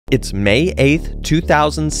It's May 8th,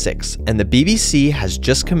 2006, and the BBC has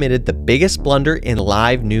just committed the biggest blunder in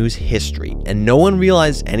live news history, and no one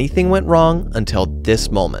realized anything went wrong until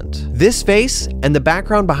this moment. This face and the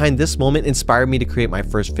background behind this moment inspired me to create my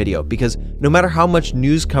first video, because no matter how much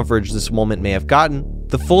news coverage this moment may have gotten,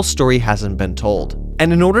 the full story hasn't been told.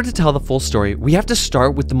 And in order to tell the full story, we have to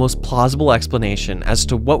start with the most plausible explanation as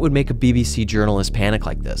to what would make a BBC journalist panic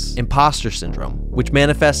like this: imposter syndrome, which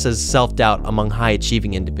manifests as self-doubt among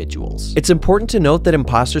high-achieving individuals. It's important to note that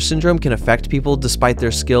imposter syndrome can affect people despite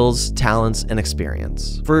their skills, talents, and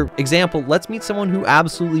experience. For example, let's meet someone who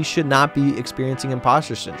absolutely should not be experiencing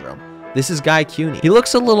imposter syndrome. This is Guy Cuny. He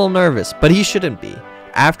looks a little nervous, but he shouldn't be.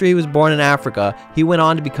 After he was born in Africa, he went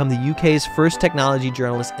on to become the UK's first technology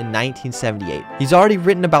journalist in 1978. He's already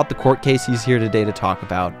written about the court case he's here today to talk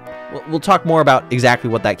about. We'll talk more about exactly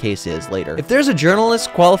what that case is later. If there's a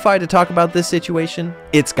journalist qualified to talk about this situation,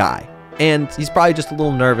 it's Guy. And he's probably just a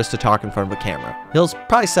little nervous to talk in front of a camera. He'll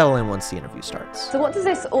probably settle in once the interview starts. So what does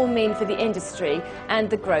this all mean for the industry and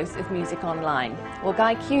the growth of music online? Well,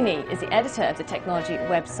 Guy Cuny is the editor of the technology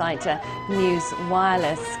website News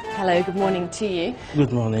Wireless. Hello, good morning to you.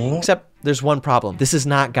 Good morning. Except there's one problem. This is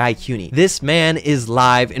not Guy Cuny. This man is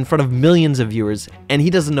live in front of millions of viewers, and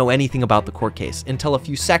he doesn't know anything about the court case. Until a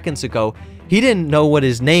few seconds ago, he didn't know what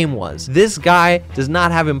his name was. This guy does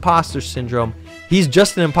not have imposter syndrome. He's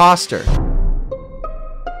just an imposter.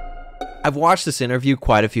 I've watched this interview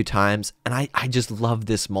quite a few times, and I just love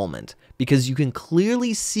this moment because you can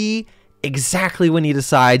clearly see exactly when he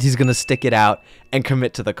decides he's gonna stick it out and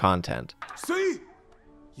commit to the content. See?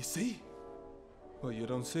 You see? Well, you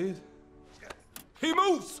don't see it? He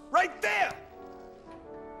moves right there.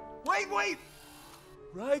 Wait.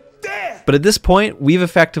 Right there. But at this point, we've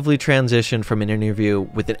effectively transitioned from an interview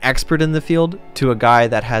with an expert in the field to a guy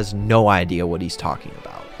that has no idea what he's talking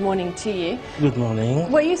about. Morning to you. Good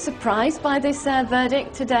morning. Were you surprised by this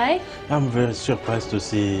verdict today? I'm very surprised to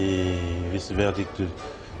see this verdict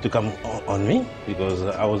to come on me, because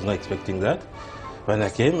I was not expecting that. When I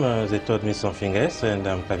came, they told me something else, and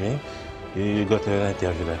I'm coming. You got an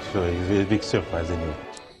interview there, so it's a big surprise anyway.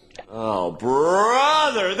 Oh,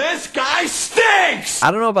 brother, this guy stinks! I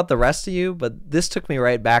don't know about the rest of you, but this took me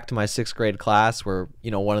right back to my 6th grade class where,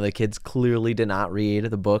 one of the kids clearly did not read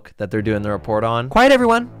the book that they're doing the report on. Quiet,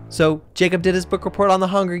 everyone. So Jacob did his book report on the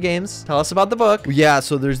Hunger Games. Tell us about the book. Yeah,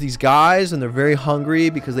 so there's these guys and they're very hungry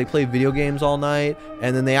because they play video games all night.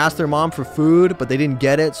 And then they asked their mom for food, but they didn't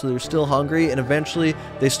get it, so they're still hungry. And eventually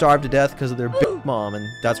they starved to death because of their big mom, and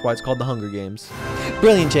that's why it's called the Hunger Games.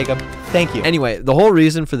 Brilliant, Jacob. Thank you. Anyway, the whole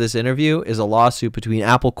reason for this interview is a lawsuit between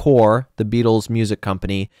Apple Corps, the Beatles music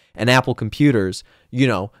company, and Apple Computers,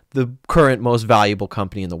 the current most valuable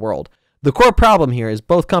company in the world. The core problem here is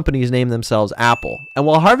both companies name themselves Apple, and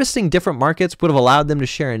while harvesting different markets would have allowed them to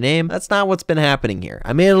share a name, that's not what's been happening here.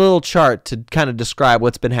 I made a little chart to kind of describe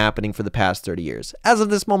what's been happening for the past 30 years. As of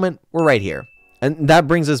this moment, we're right here. And that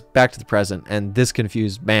brings us back to the present, and this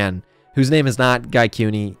confused man, whose name is not Guy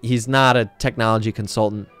Cuny. He's not a technology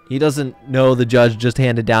consultant. He doesn't know the judge just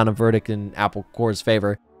handed down a verdict in Apple Corps'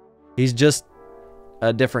 favor. He's just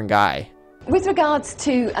a different guy. With regards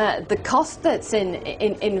to the cost that's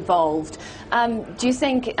involved, do you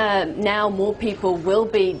think now more people will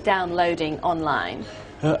be downloading online?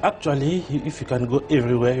 Actually, if you can go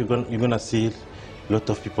everywhere, you're gonna see a lot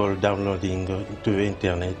of people downloading to the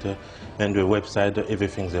internet and the website,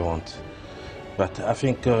 everything they want. But I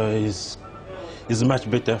think it's much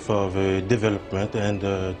better for the development and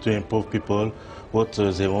to improve people what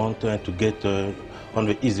they want and to get on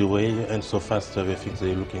the easy way and so fast the things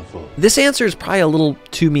they're looking for. This answer is probably a little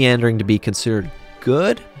too meandering to be considered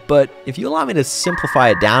good, but if you allow me to simplify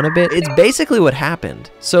it down a bit, it's basically what happened.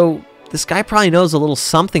 So this guy probably knows a little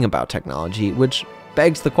something about technology, which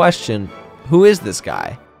begs the question, who is this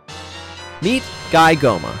guy? Meet Guy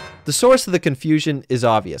Goma. The source of the confusion is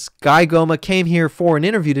obvious. Guy Goma came here for an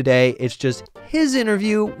interview today. It's just his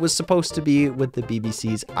interview was supposed to be with the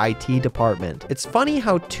BBC's IT department. It's funny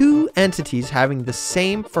how two entities having the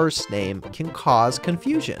same first name can cause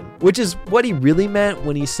confusion, which is what he really meant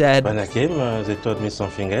when he said, when I came, they told me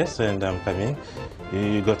something else, and I'm coming.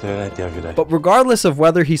 You got an interview there. But regardless of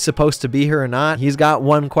whether he's supposed to be here or not, he's got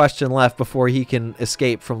one question left before he can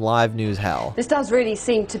escape from live news hell. This does really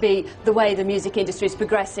seem to be the way the music industry is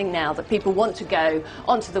progressing now, that people want to go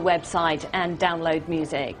onto the website and download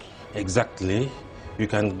music. Exactly. You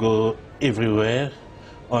can go everywhere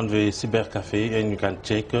on the cyber cafe and you can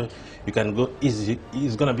check. You can go easy.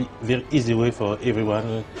 It's going to be a very easy way for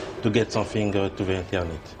everyone to get something to the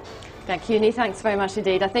internet. Guy Cuny, thanks very much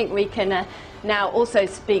indeed. I think we can now also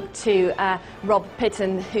speak to Rob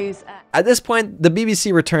Pitton, who's At this point, the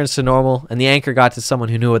BBC returns to normal, and the anchor got to someone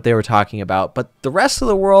who knew what they were talking about, but the rest of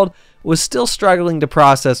the world was still struggling to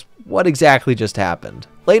process what exactly just happened.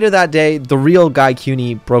 Later that day, the real Guy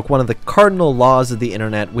Cuny broke one of the cardinal laws of the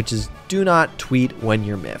internet, which is do not tweet when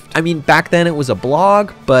you're miffed. I mean, back then it was a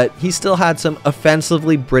blog, but he still had some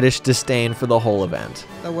offensively British disdain for the whole event.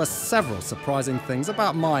 There were several surprising things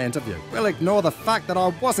about my interview. We'll ignore the fact that I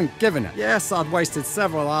wasn't given it. Yes, I'd wasted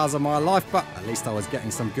several hours of my life, but at least I was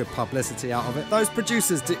getting some good publicity out of it. Those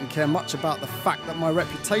producers didn't care much about the fact that my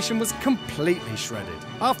reputation was completely shredded.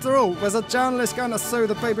 After all, was a journalist going to sue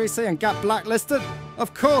the BBC and get blacklisted?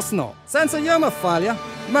 Of course not. Sense of humour failure?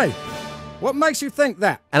 Me. What makes you think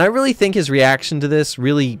that? And I really think his reaction to this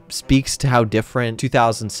really speaks to how different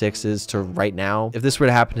 2006 is to right now. If this were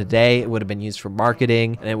to happen today, it would have been used for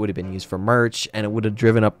marketing, and it would have been used for merch, and it would have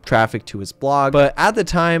driven up traffic to his blog. But at the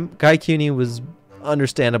time, Guy Cuny was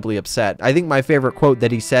understandably upset. I think my favorite quote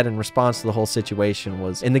that he said in response to the whole situation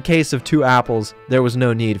was, "In the case of two apples, there was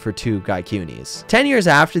no need for two Guy Cunys." 10 years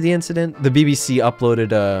after the incident, the BBC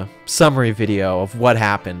uploaded a summary video of what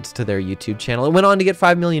happened to their YouTube channel. It went on to get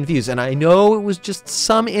 5 million views, and I know it was just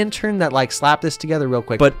some intern that like slapped this together real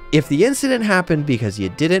quick, but if the incident happened because you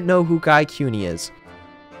didn't know who Guy Cuny is,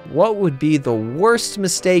 what would be the worst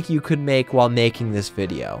mistake you could make while making this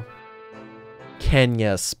video? Can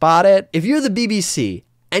you spot it? If you're the BBC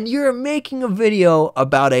and you're making a video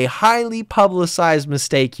about a highly publicized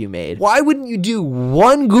mistake you made, why wouldn't you do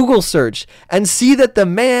one Google search and see that the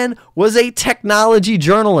man was a technology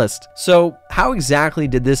journalist? So how exactly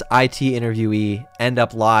did this IT interviewee end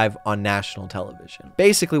up live on national television?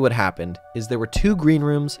 Basically what happened is there were 2 green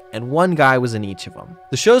rooms and one guy was in each of them.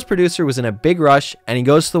 The show's producer was in a big rush and he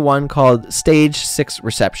goes to the one called Stage 6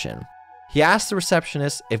 Reception. He asks the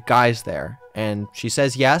receptionist if Guy's there, and she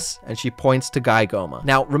says yes, and she points to Guy Goma.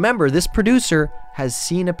 Now, remember, this producer has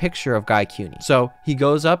seen a picture of Guy Cuny. So he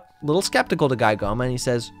goes up, a little skeptical to Guy Goma, and he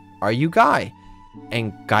says, "Are you Guy?"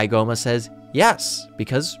 And Guy Goma says, yes,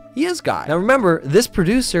 because he is Guy. Now remember, this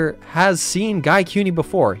producer has seen Guy Cuny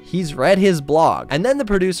before. He's read his blog. And then the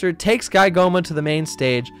producer takes Guy Goma to the main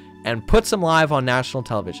stage and puts him live on national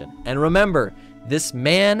television. And remember, this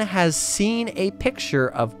man has seen a picture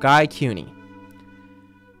of Guy Cuny.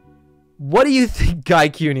 What do you think Guy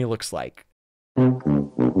Cuny looks like?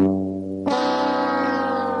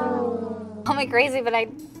 Call me crazy, but I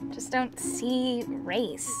just don't see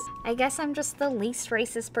race. I guess I'm just the least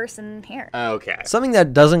racist person here. Okay. Something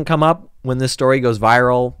that doesn't come up when this story goes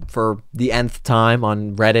viral for the nth time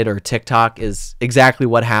on Reddit or TikTok is exactly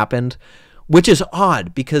what happened, which is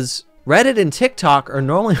odd because Reddit and TikTok are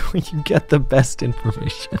normally where you get the best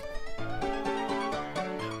information.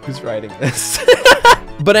 Who's writing this?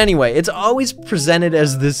 But anyway, it's always presented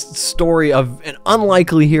as this story of an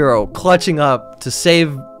unlikely hero clutching up to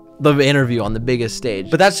save the interview on the biggest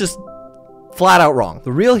stage. But that's just flat out wrong.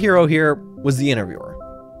 The real hero here was the interviewer.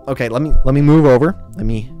 Okay, let me move over.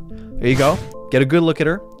 There you go. Get a good look at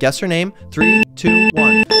her. Guess her name. 3, 2,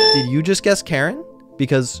 1. Did you just guess Karen?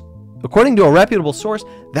 Because according to a reputable source,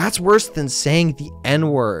 that's worse than saying the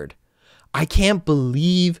N-word. I can't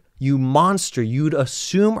believe you monster. You'd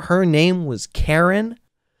assume her name was Karen?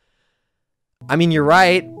 I mean, you're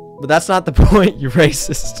right, but that's not the point, you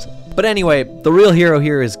racist. But anyway, the real hero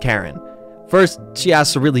here is Karen. First, she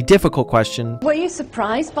asks a really difficult question. Were you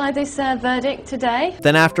surprised by this verdict today?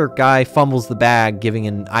 Then after Guy fumbles the bag, giving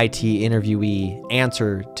an IT interviewee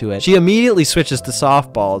answer to it, she immediately switches to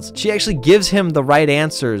softballs. She actually gives him the right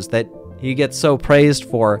answers that he gets so praised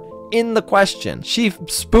for in the question. She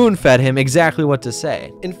spoon-fed him exactly what to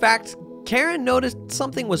say. In fact, Karen noticed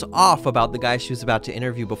something was off about the guy she was about to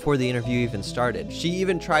interview before the interview even started. She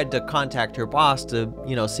even tried to contact her boss to,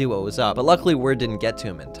 see what was up. But luckily, word didn't get to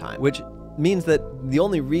him in time, which means that the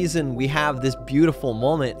only reason we have this beautiful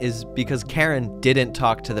moment is because Karen didn't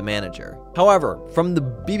talk to the manager. However, from the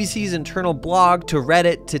BBC's internal blog to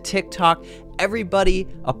Reddit to TikTok, everybody,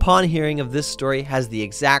 upon hearing of this story, has the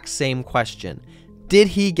exact same question. Did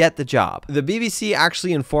he get the job? The BBC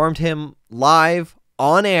actually informed him live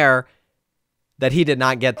on air that he did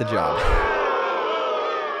not get the job.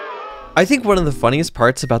 I think one of the funniest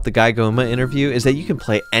parts about the Guy Goma interview is that you can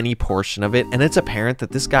play any portion of it, and it's apparent that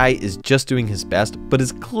this guy is just doing his best, but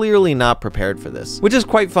is clearly not prepared for this, which is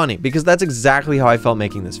quite funny because that's exactly how I felt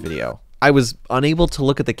making this video. I was unable to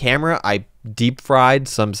look at the camera. I deep fried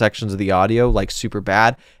some sections of the audio like super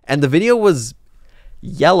bad, and the video was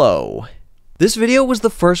yellow. This video was the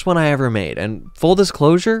first one I ever made, and full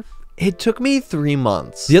disclosure, It took me 3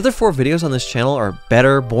 months. The other 4 videos on this channel are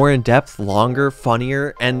better, more in-depth, longer,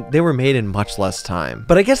 funnier, and they were made in much less time.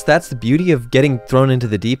 But I guess that's the beauty of getting thrown into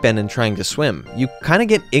the deep end and trying to swim. You kind of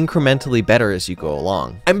get incrementally better as you go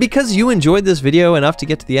along. And because you enjoyed this video enough to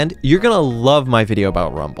get to the end, you're gonna love my video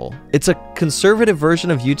about Rumble. It's a conservative version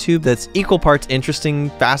of YouTube that's equal parts interesting,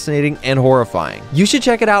 fascinating, and horrifying. You should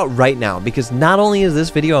check it out right now because not only is this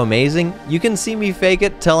video amazing, you can see me fake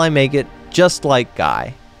it till I make it, just like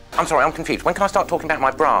Guy. I'm sorry, I'm confused. When can I start talking about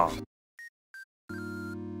my bra?